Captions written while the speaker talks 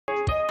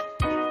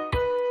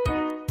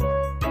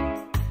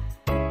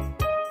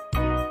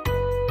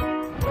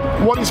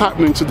What is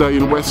happening today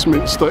in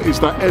Westminster is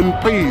that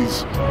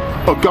MPs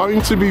are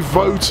going to be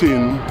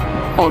voting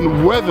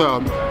on whether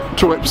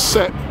to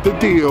accept the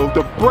deal,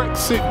 the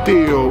Brexit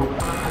deal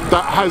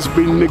that has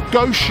been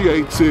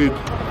negotiated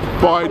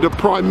by the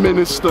Prime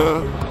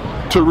Minister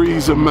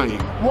Theresa May.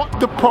 What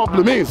the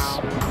problem is,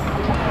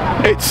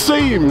 it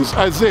seems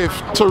as if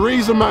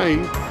Theresa May,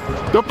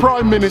 the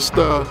Prime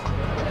Minister,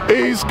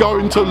 is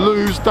going to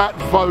lose that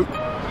vote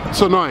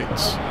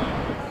tonight.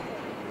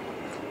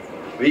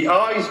 The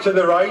ayes to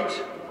the right,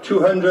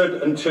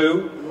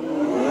 202.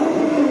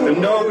 The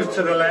noes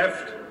to the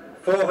left,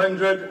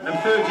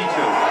 432.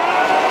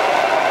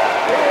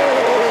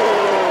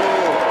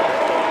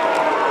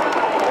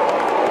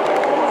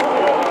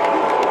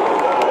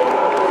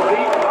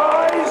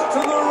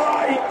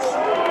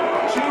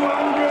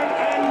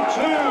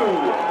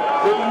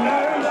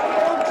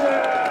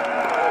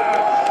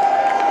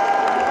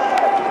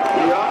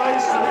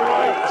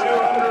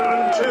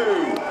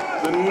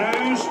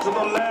 To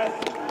the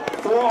left,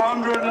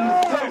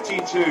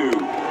 432. So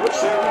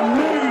the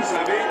noes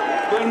have it,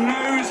 the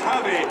noes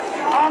have it.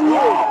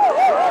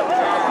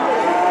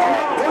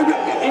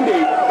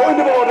 Indeed, point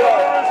of order,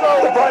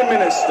 the Prime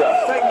Minister.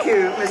 Thank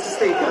you, Mr.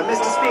 Speaker.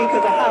 Mr. Speaker,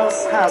 the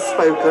House has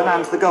spoken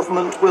and the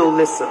government will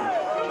listen.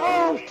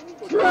 All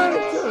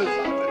traitors!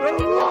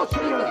 The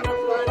Russians!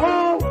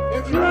 All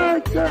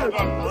traitors!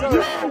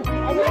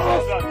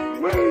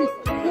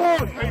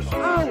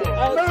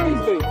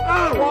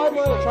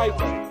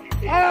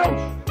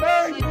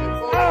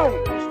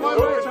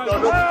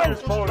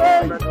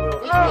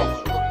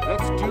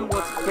 Let's do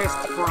what's best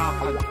for our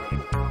country.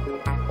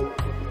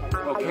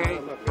 Okay?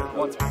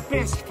 What's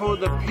best for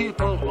the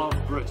people of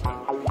Britain.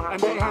 And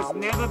there has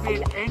never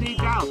been any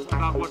doubt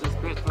about what is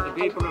best for the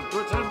people of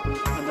Britain,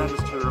 and that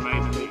is to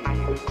remain in the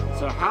EU.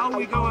 So how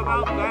we go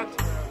about that,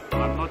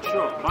 I'm not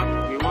sure. But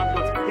we want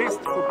what's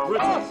best for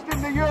Britain. Lost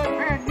in the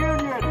European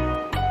Union,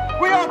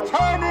 we are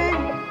turning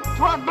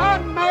to a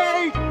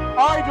man-made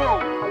idol.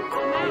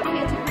 We're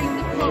here to bring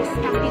the cross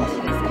back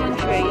into this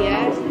country,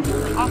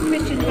 yeah? Our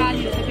Christian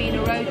values are being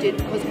eroded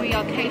because we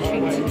are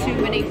catering to too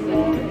many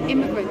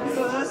immigrants.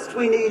 First,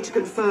 we need to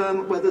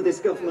confirm whether this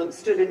government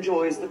still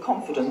enjoys the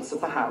confidence of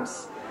the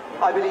House.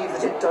 I believe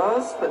that it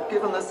does, but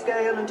given the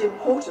scale and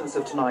importance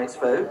of tonight's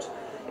vote,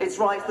 it's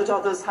right that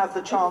others have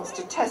the chance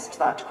to test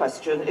that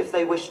question if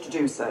they wish to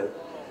do so.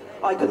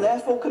 I can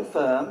therefore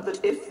confirm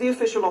that if the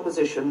official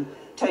opposition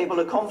table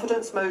a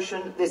confidence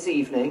motion this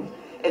evening,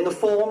 in the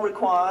form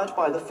required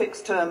by the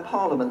Fixed Term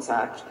Parliaments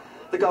Act,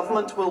 the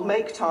government will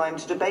make time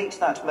to debate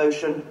that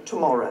motion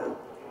tomorrow.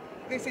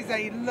 This is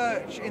a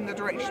lurch in the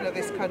direction of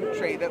this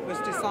country that was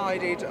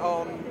decided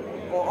on,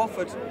 or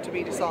offered to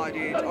be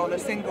decided on, a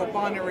single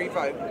binary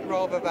vote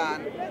rather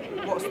than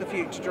what's the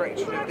future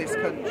direction of this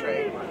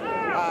country.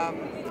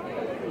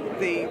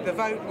 The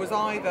vote was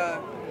either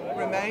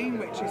Remain,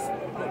 which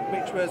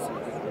was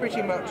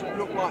pretty much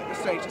looked like the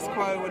status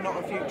quo and not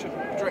a future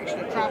direction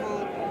of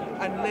travel,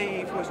 and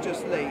Leave was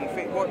just Leave.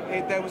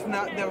 There was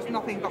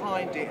nothing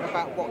behind it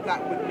about what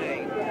that would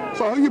mean.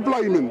 So who are you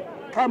blaming?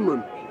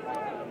 Cameron?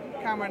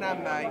 Cameron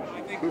and May.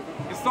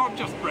 It's not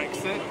just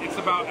Brexit, it's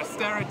about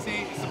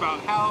austerity, it's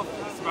about health,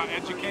 it's about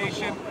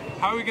education.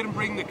 How are we going to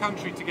bring the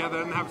country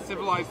together and have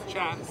civilised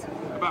chats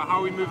about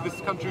how we move this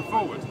country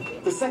forward?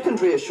 The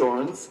second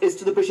reassurance is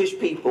to the British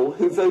people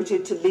who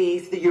voted to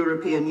leave the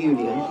European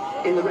Union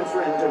in the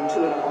referendum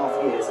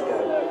 2.5 years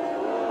ago.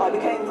 I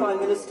became Prime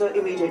Minister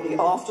immediately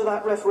after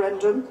that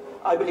referendum.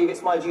 I believe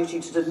it's my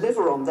duty to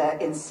deliver on their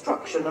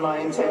instruction, and I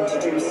intend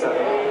to do so.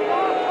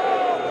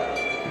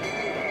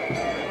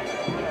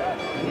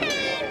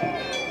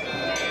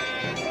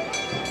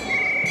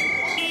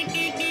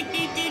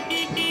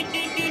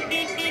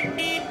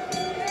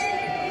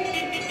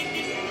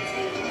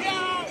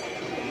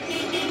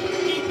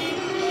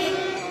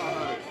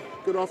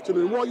 Good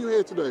afternoon. Why are you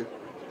here today?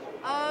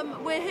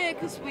 We're here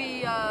because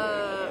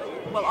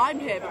well, I'm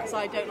here because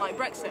I don't like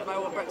Brexit and I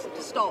want Brexit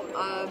to stop.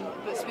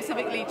 But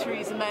specifically,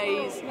 Theresa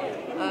May's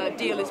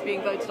deal is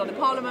being voted on in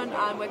Parliament,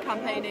 and we're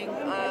campaigning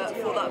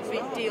for that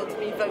deal to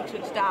be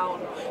voted down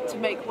to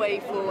make way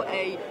for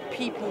a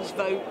people's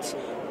vote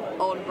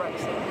on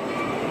Brexit.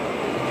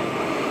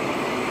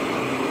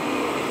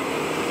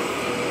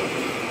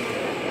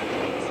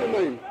 What's your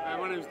name?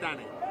 My name's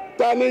Danny.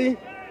 Danny?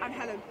 And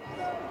Helen.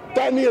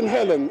 Danny and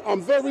Helen.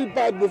 I'm very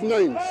bad with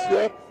names,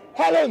 yeah?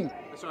 Helen!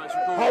 That's right,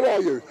 how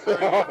are you?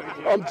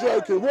 I'm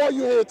joking. Why are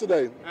you here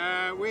today?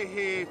 We're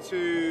here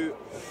to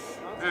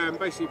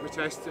basically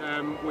protest.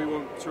 We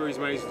want Theresa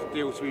May's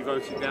deal to be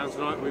voted down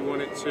tonight. We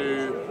want it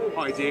to,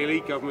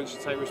 ideally, government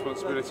should take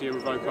responsibility and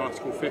revoke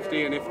Article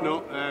 50, and if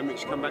not, it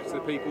should come back to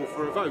the people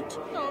for a vote.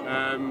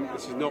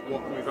 This is not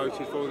what we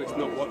voted for, it's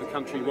not what the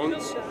country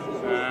wants.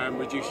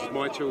 Reduces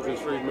my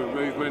children's freedom of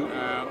movement,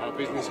 our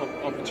business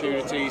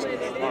opportunities,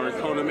 our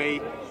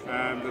economy.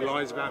 The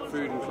lies about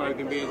food and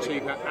clothing being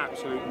cheap are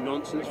absolute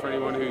nonsense for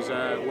anyone who's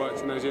worked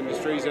in those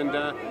industries, and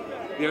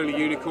the only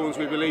unicorns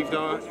we believed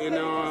are in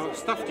our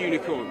stuffed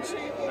unicorns.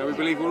 And we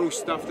believe we're all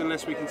stuffed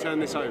unless we can turn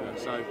this over.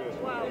 So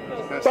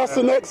that's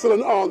an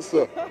excellent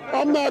answer.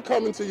 I'm now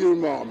coming to you,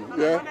 Mum.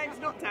 Yeah. My name's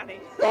not Danny.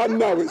 I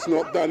know it's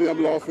not Danny.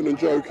 I'm laughing and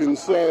joking.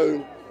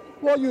 So,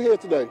 why are you here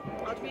today?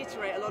 I'd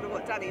reiterate a lot of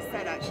what Danny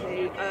said.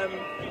 Actually,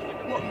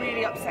 what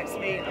really upsets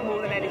me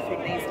more than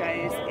anything these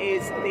days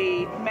is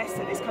the mess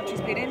that this country's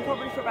been in,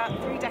 probably for about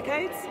 3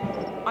 decades.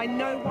 I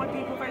know why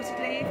people voted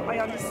leave. I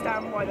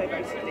understand why they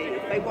voted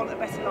leave. They want a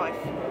better life,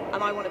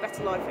 and I want a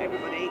better life for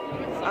everybody.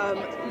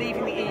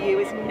 Leaving the EU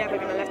is never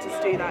going to let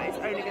us do that. It's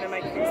only going to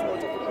make things more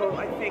difficult.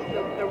 I think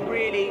the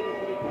really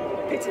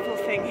pitiful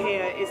thing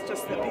here is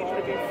just that people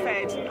have been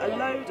fed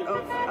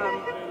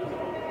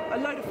a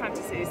load of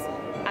fantasies,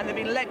 and they've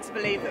been led to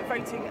believe that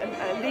voting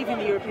and leaving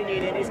the European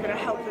Union is going to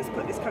help us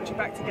put this country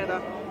back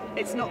together.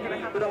 It's not going to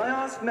happen. But I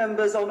ask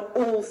members on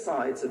all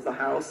sides of the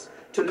House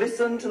to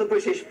listen to the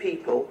British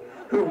people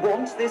who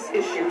want this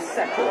issue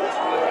settled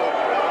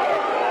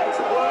and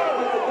to work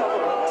with the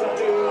government to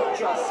do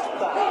just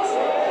that.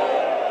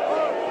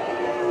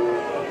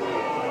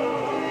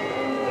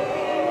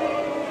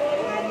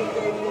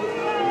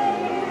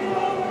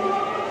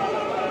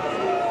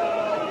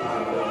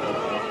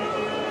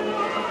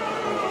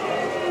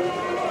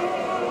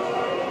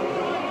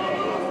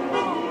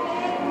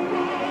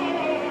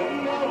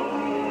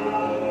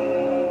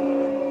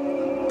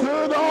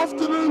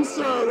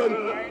 Sir,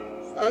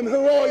 and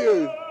who are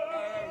you?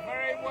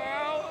 Very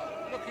well,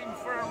 looking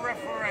for a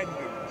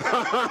referendum.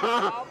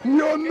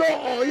 You're not,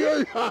 are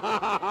you?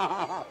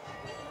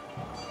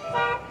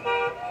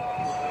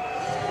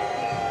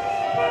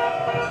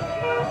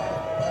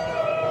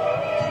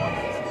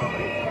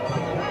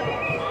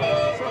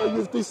 So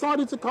you've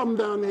decided to come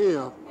down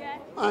here, yeah.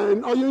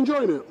 And are you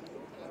enjoying it?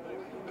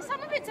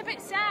 Some of it's a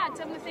bit sad,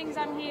 some of the things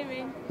I'm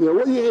hearing. Yeah,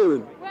 what are you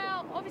hearing?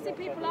 Well, obviously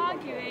people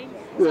arguing.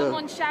 Yeah.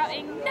 Someone's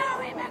shouting,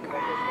 "No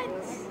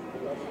immigrants!"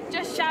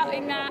 Just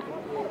shouting that.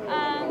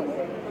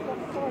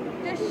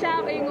 Just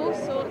shouting all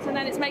sorts, and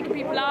then it's making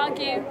people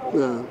argue.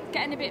 Yeah.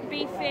 Getting a bit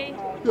beefy.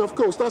 Yeah, of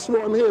course, that's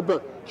why I'm here.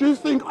 But do you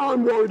think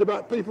I'm worried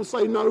about people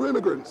saying no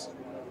immigrants?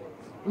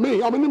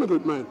 Me, I'm an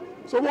immigrant man.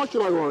 So why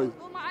should I worry?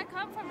 Well, I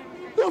come from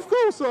immigrants. Yeah, of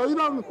course, you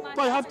know,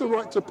 they have the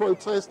right to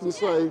protest and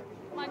say.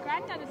 My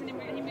granddad was an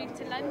immigrant. He moved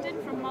to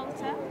London from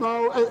Malta.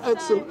 No,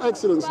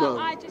 excellent stuff.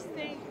 I just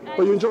think.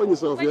 But you're enjoying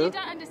yourself, when yeah? you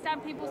don't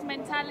understand people's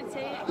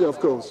mentality. Yeah, of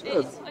course.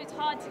 It's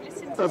hard to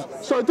listen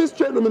to. So this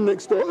gentleman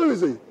next door, who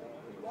is he? It's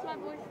my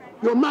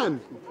boyfriend. Your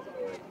man?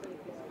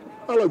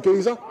 Hello,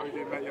 geezer.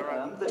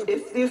 That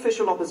if the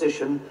official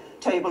opposition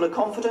table a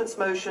confidence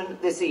motion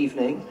this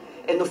evening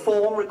in the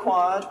form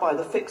required by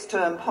the Fixed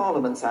Term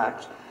Parliaments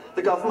Act,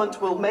 the government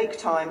will make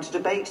time to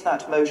debate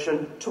that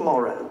motion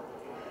tomorrow.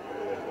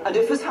 And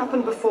if, as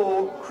happened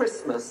before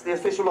Christmas, the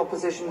official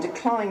opposition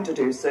declined to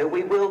do so,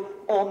 we will,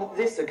 on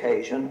this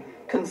occasion,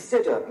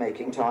 consider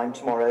making time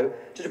tomorrow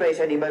to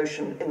debate any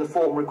motion in the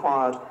form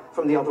required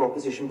from the other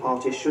opposition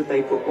parties, should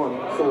they put one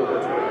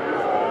forward.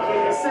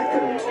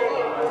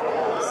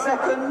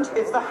 Second,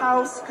 if the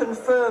House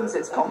confirms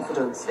its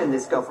confidence in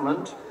this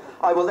government,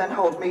 I will then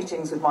hold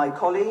meetings with my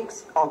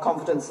colleagues, our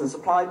confidence and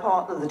supply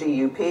partner, the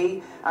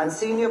DUP, and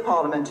senior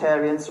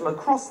parliamentarians from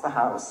across the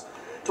House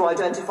to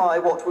identify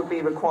what would be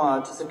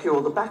required to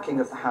secure the backing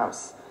of the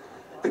House.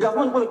 The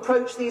government will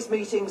approach these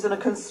meetings in a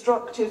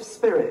constructive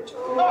spirit,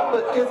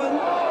 but given...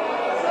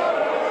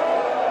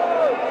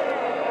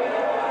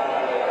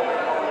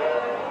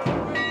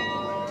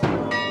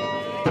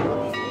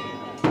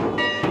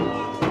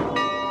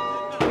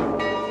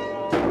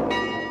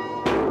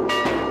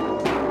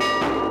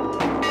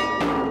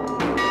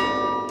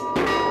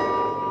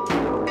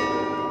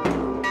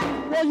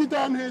 Why are you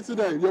down here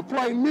today? You're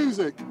playing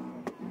music.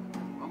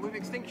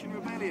 Extinction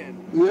Rebellion.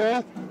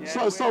 Yeah?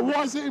 So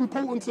why is it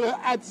important to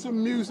add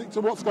some music to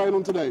what's going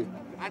on today?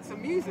 Add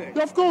some music?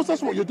 Yeah, of course,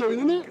 that's what you're doing,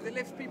 isn't it? Because it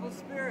lifts people's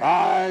spirits.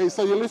 Aye,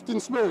 so you're lifting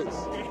spirits.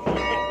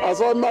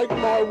 As I make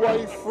my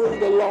way through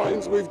the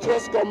lines, we've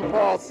just gone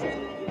past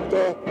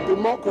the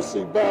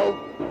Democracy Bell,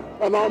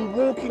 and I'm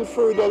walking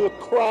through the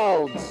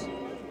crowds.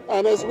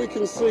 And as we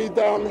can see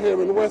down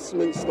here in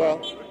Westminster,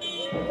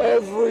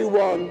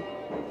 everyone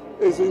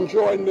is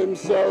enjoying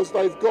themselves.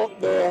 They've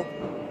got their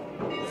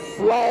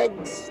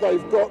flags,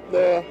 they've got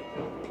their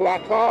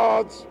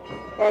placards,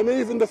 and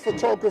even the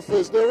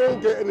photographers, they're all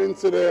getting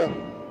into their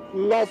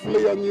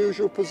lovely,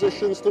 unusual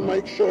positions to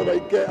make sure they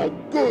get a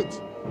good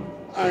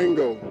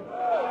angle.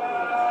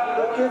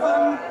 But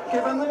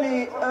given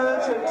the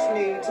urgent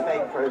need to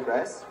make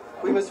progress,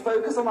 we must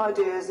focus on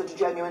ideas that are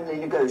genuinely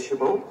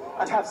negotiable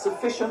and have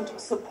sufficient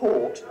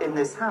support in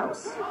this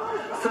House.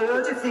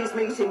 Third, if these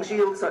meetings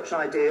yield such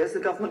ideas, the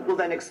government will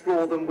then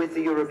explore them with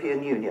the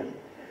European Union.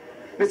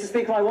 Mr.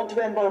 Speaker, I want to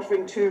end by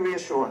offering 2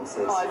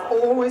 reassurances. I've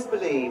always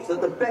believed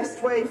that the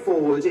best way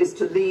forward is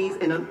to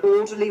leave in an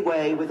orderly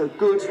way with a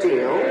good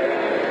deal,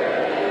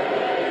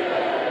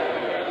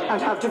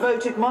 and have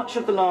devoted much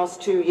of the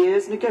last 2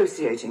 years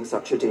negotiating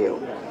such a deal.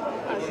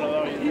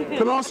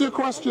 Can I ask you a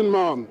question,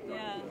 Ma'am?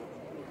 Yeah.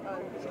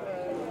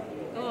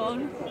 Go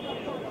on.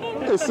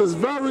 It's a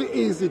very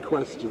easy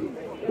question.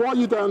 Why are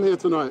you down here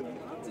tonight?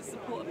 To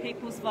support a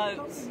people's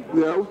vote.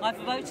 Yeah. I've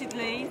voted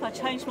leave, I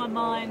changed my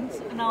mind,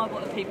 and now I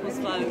want a people's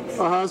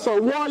vote.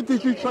 So why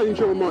did you change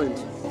your mind?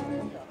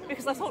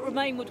 Because I thought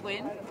Remain would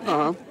win.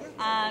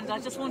 And I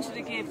just wanted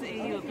to give the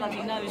EU a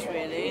bloody nose,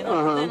 really.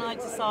 And then I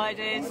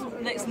decided,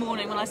 next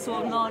morning when I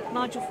saw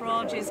Nigel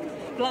Farage's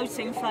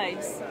gloating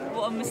face,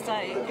 what a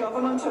mistake. The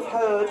government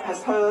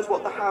has heard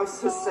what the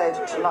House has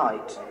said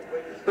tonight.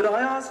 But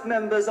I ask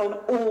members on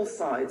all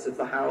sides of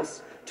the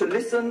House to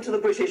listen to the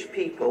British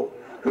people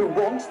who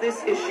want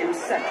this issue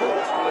settled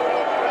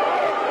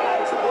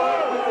and to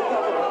work with the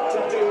government to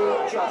do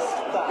just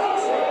that.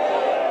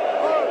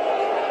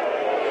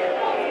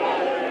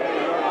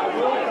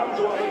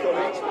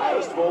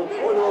 First of all,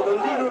 the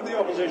leader of the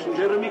opposition,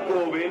 Jeremy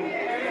Corbyn.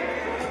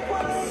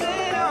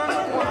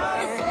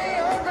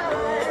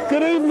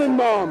 Good evening,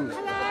 Mum.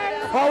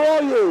 How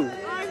are you?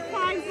 I'm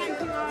fine, thank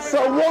you.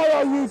 So why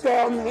are you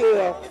down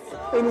here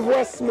in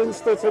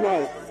Westminster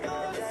tonight?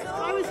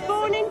 I was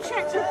born in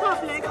Czech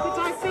Republic, but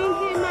I've been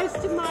here most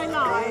of my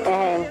life.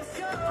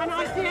 And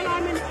I feel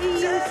I'm an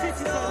EU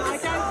citizen. I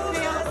don't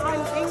feel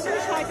I'm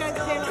English, I don't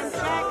feel I'm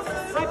Czech.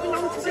 I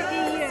belong to the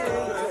EU.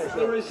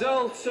 The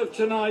results of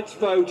tonight's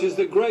vote is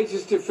the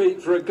greatest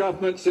defeat for a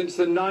government since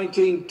the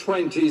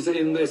 1920s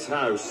in this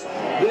House.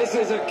 This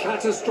is a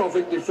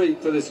catastrophic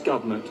defeat for this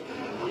government.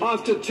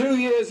 After 2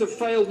 years of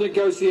failed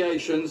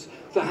negotiations,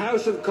 the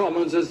House of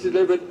Commons has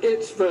delivered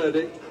its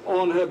verdict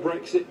on her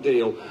Brexit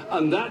deal,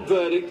 and that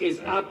verdict is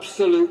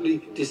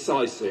absolutely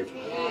decisive.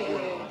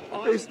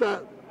 Is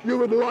that you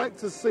would like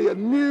to see a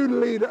new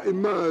leader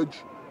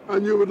emerge,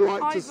 and you would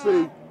like to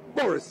see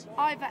Boris?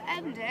 Either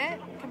end it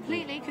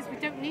completely because we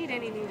don't need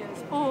any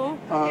leaders, or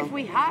if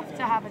we have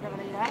to have another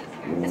leader,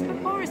 let's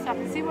put Boris up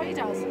and see what he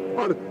does.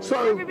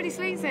 So everybody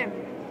sleeps him.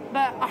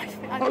 But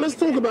let's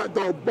talk about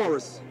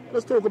Boris.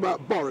 Let's talk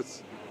about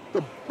Boris,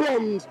 the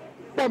blonde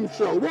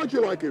bombshell. Why do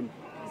you like him?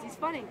 Because he's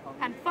funny,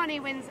 and funny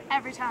wins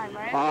every time,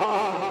 right?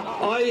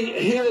 I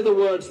hear the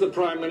words of the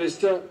Prime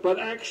Minister, but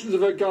actions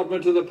of her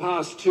government of the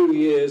past 2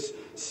 years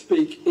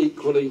speak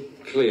equally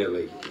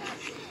clearly.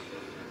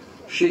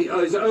 She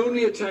is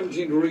only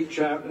attempting to reach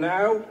out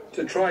now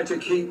to try to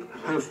keep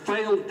her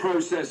failed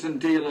process and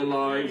deal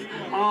alive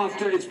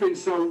after it's been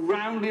so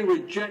roundly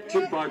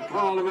rejected by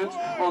Parliament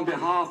on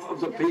behalf of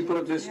the people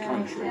of this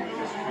country.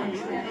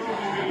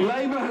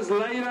 Labour has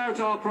laid out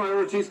our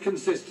priorities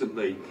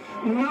consistently.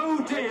 No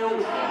deal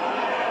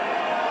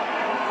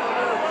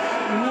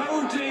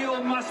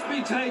must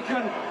be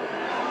taken.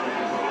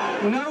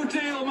 No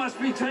deal must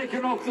be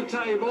taken off the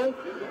table.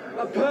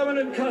 A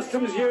permanent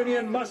customs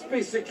union must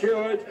be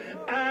secured,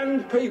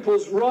 and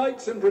people's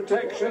rights and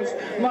protections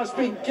must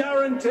be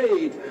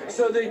guaranteed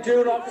so they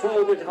do not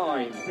fall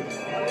behind.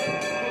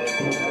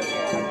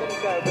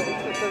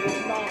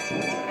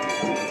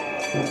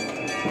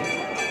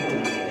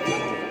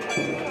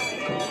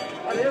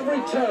 At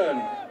every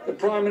turn, the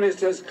Prime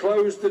Minister has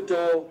closed the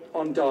door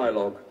on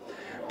dialogue.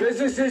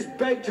 Businesses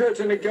begged her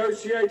to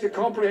negotiate a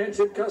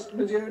comprehensive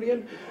customs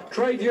union.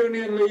 Trade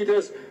union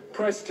leaders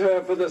pressed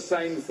her for the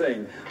same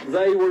thing.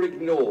 They were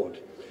ignored.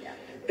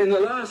 In the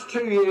last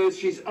 2 years,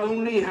 she's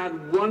only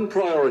had one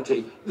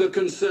priority, the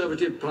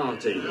Conservative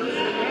Party.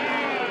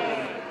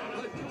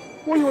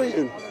 What are you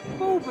eating?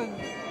 Bourbon.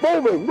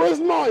 Bourbon, where's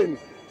mine?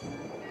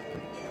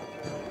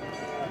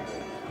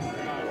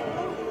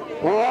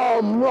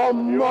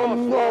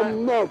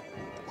 No.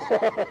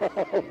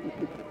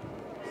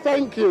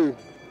 Thank you.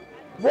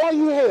 Why are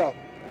you here?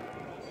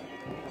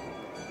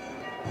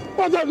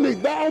 I don't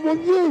need that, I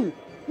want you.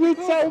 You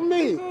tell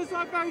me. Because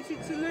I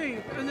voted to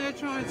leave, and they're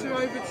trying to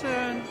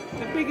overturn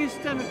the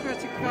biggest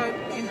democratic vote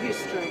in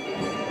history.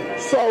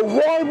 So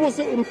why was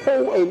it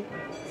important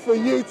for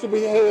you to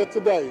be here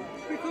today?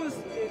 Because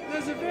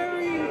there's a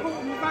very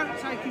important vote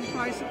taking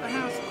place at the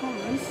House of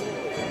Commons,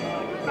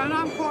 and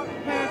I'm quite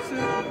prepared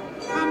to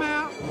come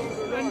out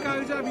and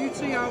go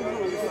WTO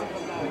rules.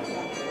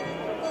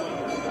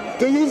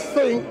 Do you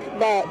think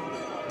that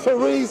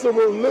Theresa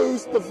will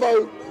lose the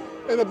vote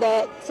in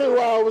about 2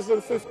 hours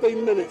and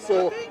 15 minutes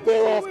or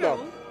thereafter?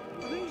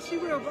 I think she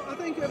will, but I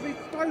think it'll be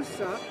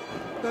closer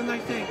than they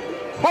think.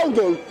 Hold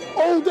on,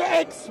 all the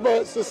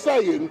experts are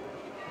saying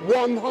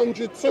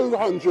 100,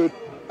 200,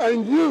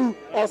 and you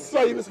are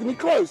saying it's going to be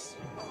close.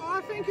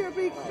 I think it'll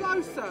be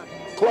closer.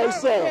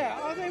 Closer? Yeah,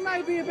 I think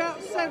maybe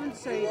about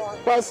 70.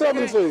 About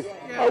 70? Yes,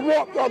 yeah. And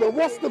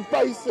what's the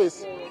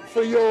basis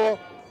for your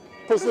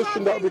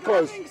position that will be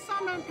close? I think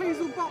some MPs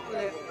will bottle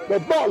it. They'll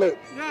bottle it?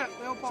 Yeah,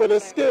 they'll bottle So they're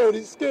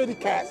it. scaredy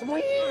cats.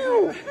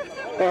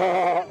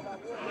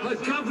 The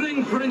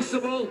governing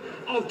principle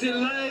of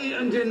delay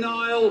and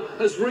denial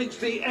has reached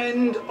the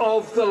end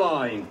of the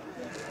line.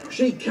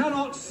 She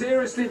cannot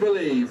seriously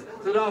believe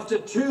that after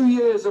 2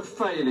 years of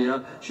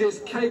failure, she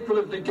is capable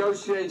of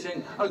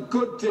negotiating a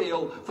good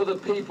deal for the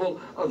people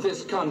of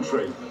this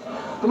country.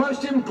 The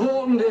most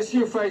important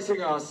issue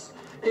facing us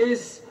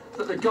is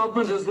that the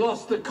government has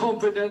lost the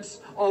confidence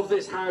of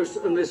this House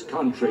and this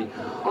country.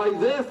 I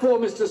therefore,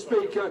 Mr.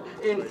 Speaker,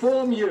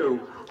 inform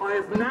you I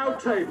have now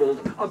tabled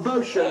a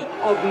motion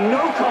of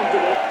no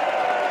confidence,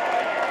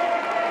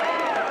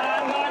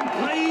 and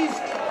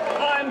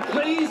I'm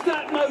pleased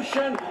that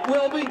motion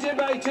will be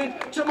debated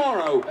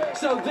tomorrow,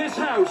 so this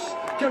House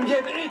can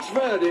give its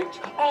verdict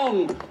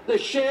on the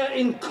sheer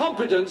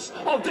incompetence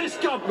of this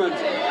government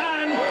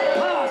and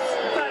pass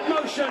that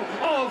motion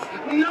of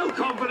no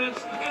confidence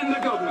in the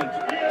government.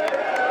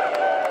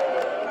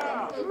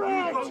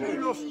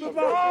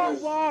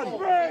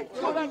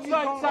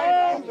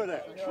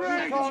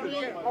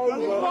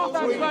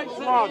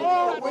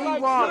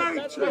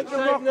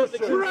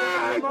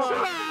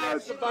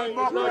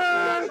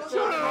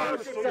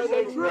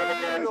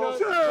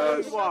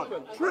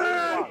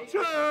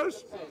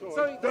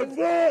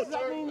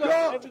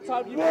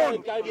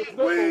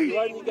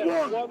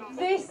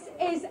 This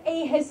is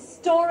a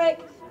historic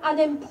and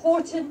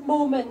important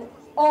moment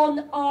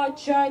on our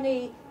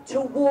journey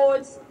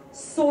towards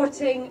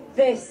sorting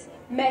this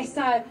mess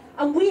out.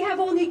 And we have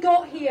only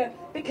got here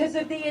because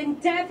of the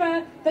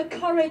endeavour, the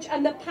courage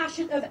and the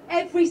passion of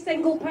every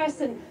single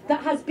person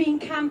that has been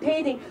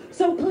campaigning.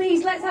 So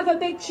please, let's have a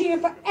big cheer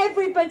for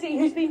everybody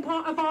who's been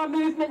part of our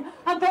movement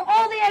and for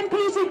all the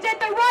MPs who did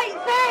the right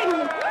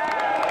thing.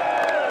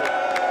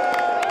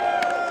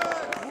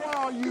 Why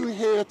are you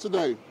here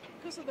today?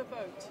 Because of the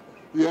vote.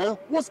 Yeah?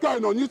 What's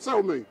going on? You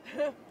tell me.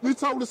 You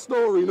tell the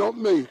story, not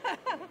me.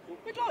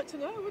 We'd like to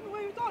know, wouldn't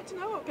we? We'd like to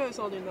know what goes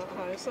on in that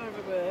house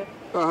over there.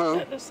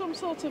 There's some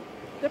sort of...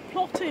 They're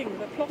plotting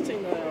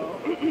they are.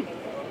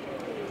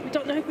 We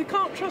don't know, we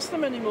can't trust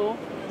them anymore.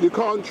 You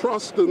can't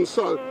trust them,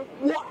 so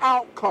what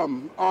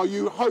outcome are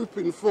you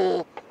hoping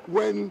for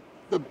when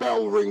the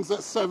bell rings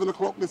at 7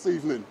 o'clock this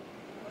evening?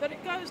 That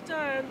it goes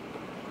down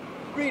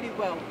really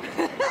well.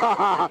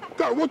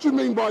 What do you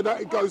mean by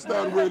that, it goes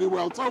down really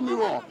well? Tell me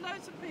what.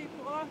 Loads of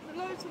people,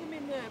 loads of them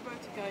in there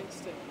vote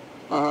against it.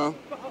 Uh-huh.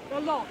 But a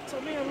lot, I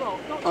mean a lot,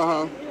 not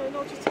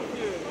just a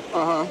few.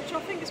 Which I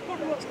think is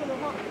probably what's going to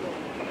happen.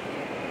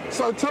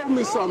 So tell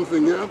me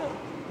something, yeah?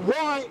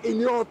 Why, in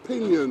your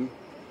opinion,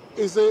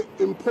 is it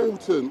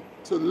important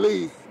to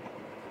leave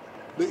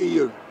the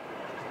EU?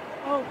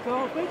 Oh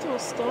God, where do I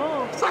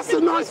start? That's a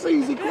nice,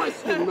 easy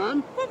question,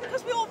 man. Well,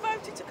 because we all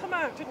voted to come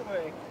out, didn't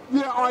we?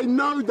 Yeah, I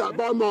know that,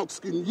 but I'm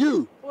asking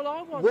you.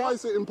 Well, why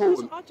is it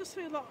important? I just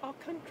feel like our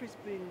country's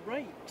being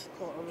raped,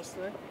 quite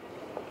honestly.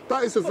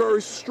 That is a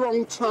very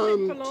strong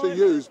term to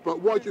use, but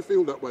why do you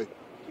feel that way?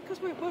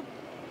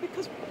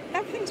 Because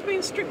everything's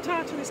been stripped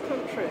out of this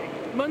country.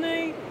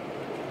 Money,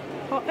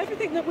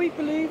 everything that we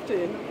believed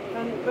in,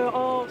 and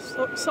our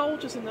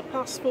soldiers in the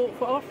past fought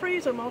for our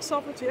freedom, our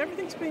sovereignty,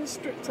 everything's been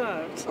stripped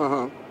out.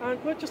 And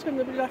we're just going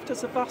to be left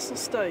as a vassal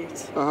state.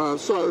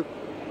 So,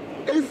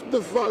 if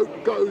the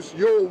vote goes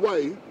your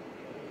way,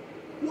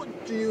 what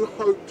do you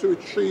hope to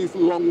achieve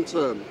long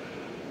term?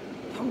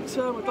 Long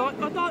term,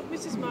 I'd like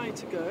Mrs May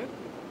to go.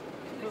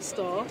 A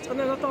start, and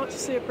then I'd like to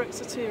see a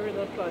Brexiteer in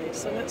her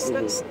place, and let's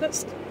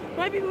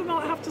maybe we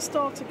might have to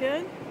start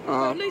again,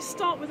 but at least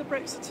start with a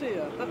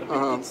Brexiteer. That would be a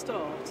good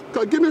start.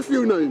 Okay, give me a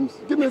few names.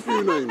 Give me a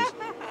few names.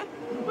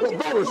 What,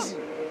 Boris?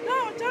 No,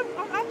 I don't.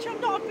 Actually,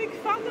 I'm not a big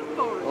fan of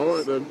Boris. All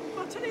right then.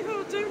 I'll tell you who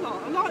I do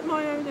like. I like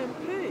my own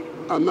MP.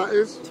 And that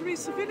is?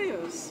 Teresa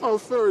Villiers. Oh,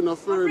 fair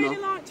enough. I really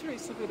like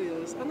Teresa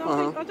Villiers, and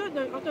I don't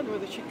know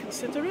whether she'd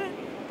consider it,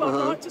 but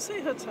I'd like to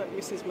see her take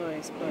Mrs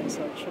May's place.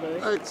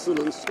 Actually.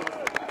 Excellent stuff.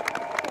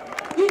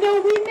 You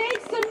know, we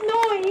made some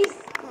noise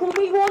when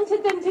we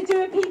wanted them to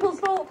do a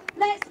people's vote.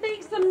 Let's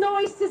make some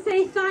noise to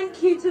say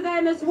thank you to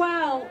them as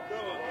well.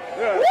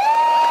 Yeah.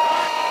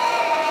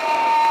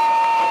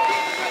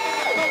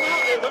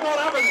 They're not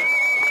having it.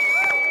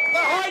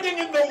 They're hiding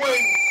in the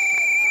wings.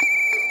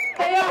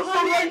 They are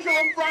hiding. Rachel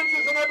and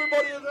Francis and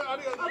everybody.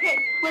 Okay,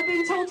 we're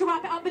being told to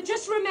wrap it up, but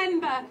just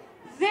remember,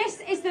 this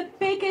is the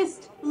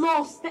biggest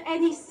loss that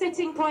any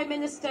sitting Prime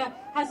Minister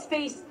has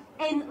faced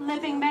in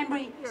living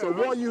memory. So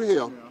why are you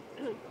here?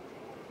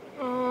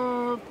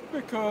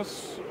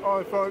 Because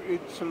I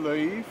voted to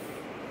leave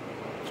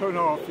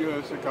 2.5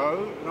 years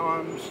ago, and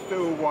I'm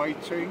still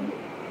waiting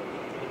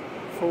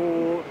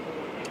for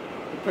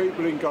the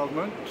people in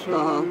government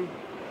to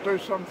do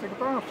something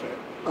about it.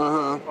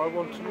 I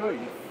want to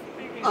leave.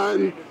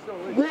 And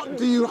what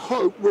do you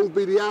hope will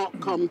be the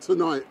outcome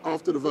tonight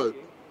after the vote?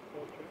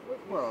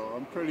 Well,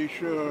 I'm pretty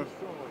sure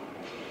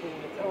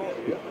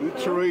that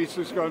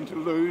Theresa's going to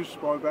lose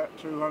by about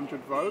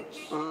 200 votes.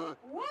 What do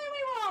we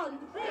want?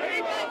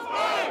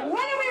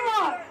 What do we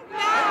want?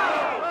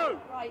 No!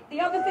 Right,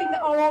 the other thing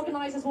that our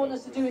organisers want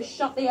us to do is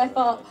shut the F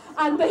up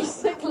and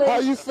basically... How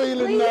are you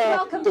feeling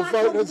now the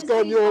vote has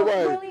gone your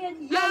way?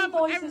 Brilliant young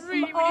voices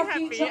from our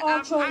future,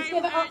 our choice.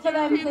 Give it up for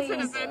them, please.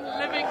 Living in the UK,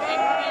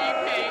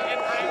 and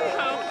I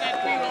hope that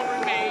we will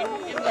remain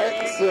in the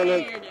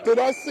Excellent. Did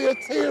I see a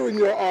tear in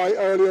your eye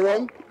earlier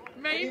on?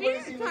 Maybe.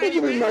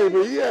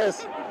 Maybe,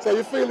 yes. So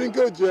you're feeling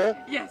good, yeah?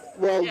 Yes.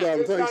 Well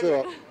done, thanks a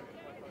lot.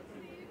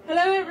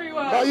 Hello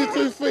everyone. How you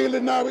two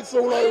feeling now it's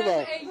all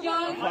over? A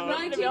young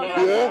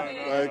 19-year-old Yeah,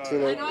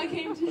 excellent. and I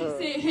came to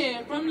sit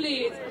here from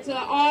Leeds so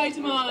that I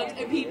demand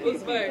a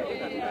people's vote.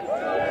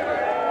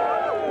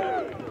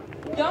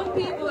 Young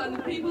people and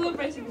the people of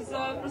Britain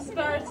deserve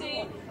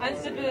prosperity and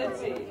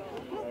stability.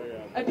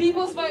 A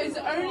people's vote is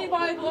the only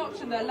viable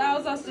option that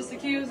allows us to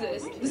secure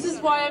this. This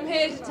is why I'm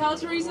here to tell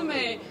Theresa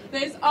May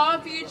that it's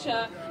our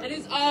future and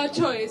it's our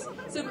choice.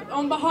 So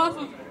on behalf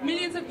of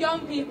millions of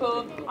young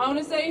people, I want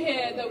to say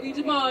here that we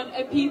demand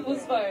a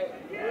people's vote.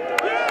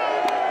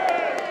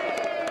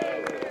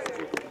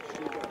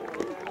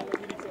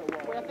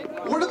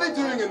 What are they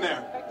doing in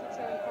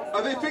there?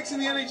 Are they fixing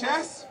the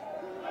NHS?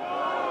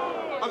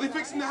 Are they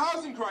fixing the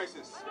housing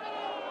crisis?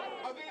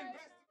 Are they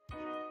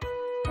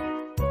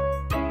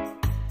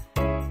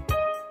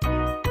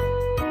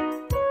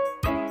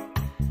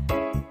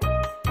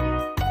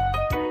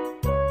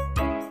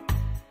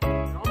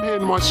I'm here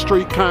in my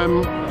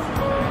StreetCam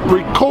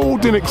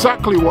recording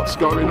exactly what's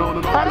going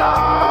on.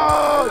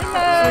 Hello!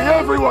 See,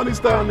 everyone is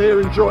down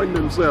here enjoying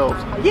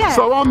themselves. Yeah.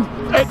 So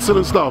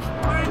excellent stuff.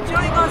 We're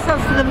enjoying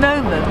ourselves for the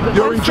moment, but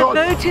You're once the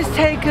vote is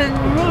taken,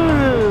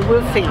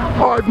 we'll see.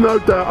 I've no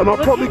doubt, and I'll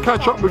probably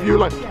catch up with you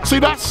later. See,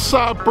 that's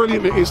how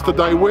brilliant it is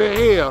today. We're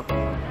here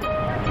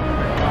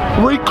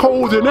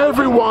recording.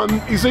 Everyone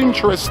is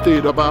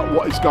interested about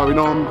what is going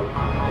on.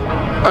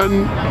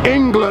 And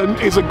England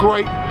is a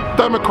great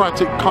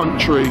democratic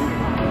country.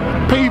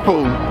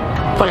 People,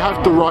 they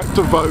have the right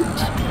to vote.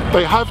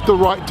 They have the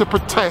right to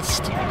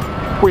protest.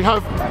 We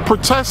have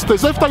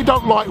protesters. If they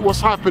don't like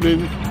what's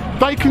happening,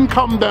 they can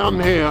come down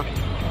here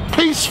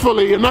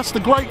peacefully, and that's the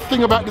great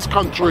thing about this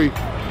country.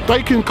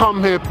 They can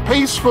come here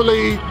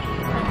peacefully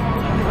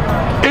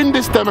in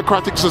this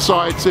democratic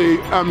society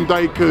and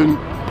they can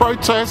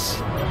protest.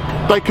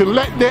 They can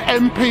let their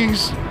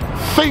MPs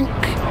think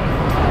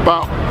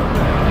about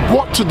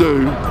what to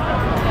do,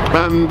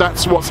 and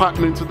that's what's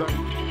happening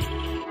today.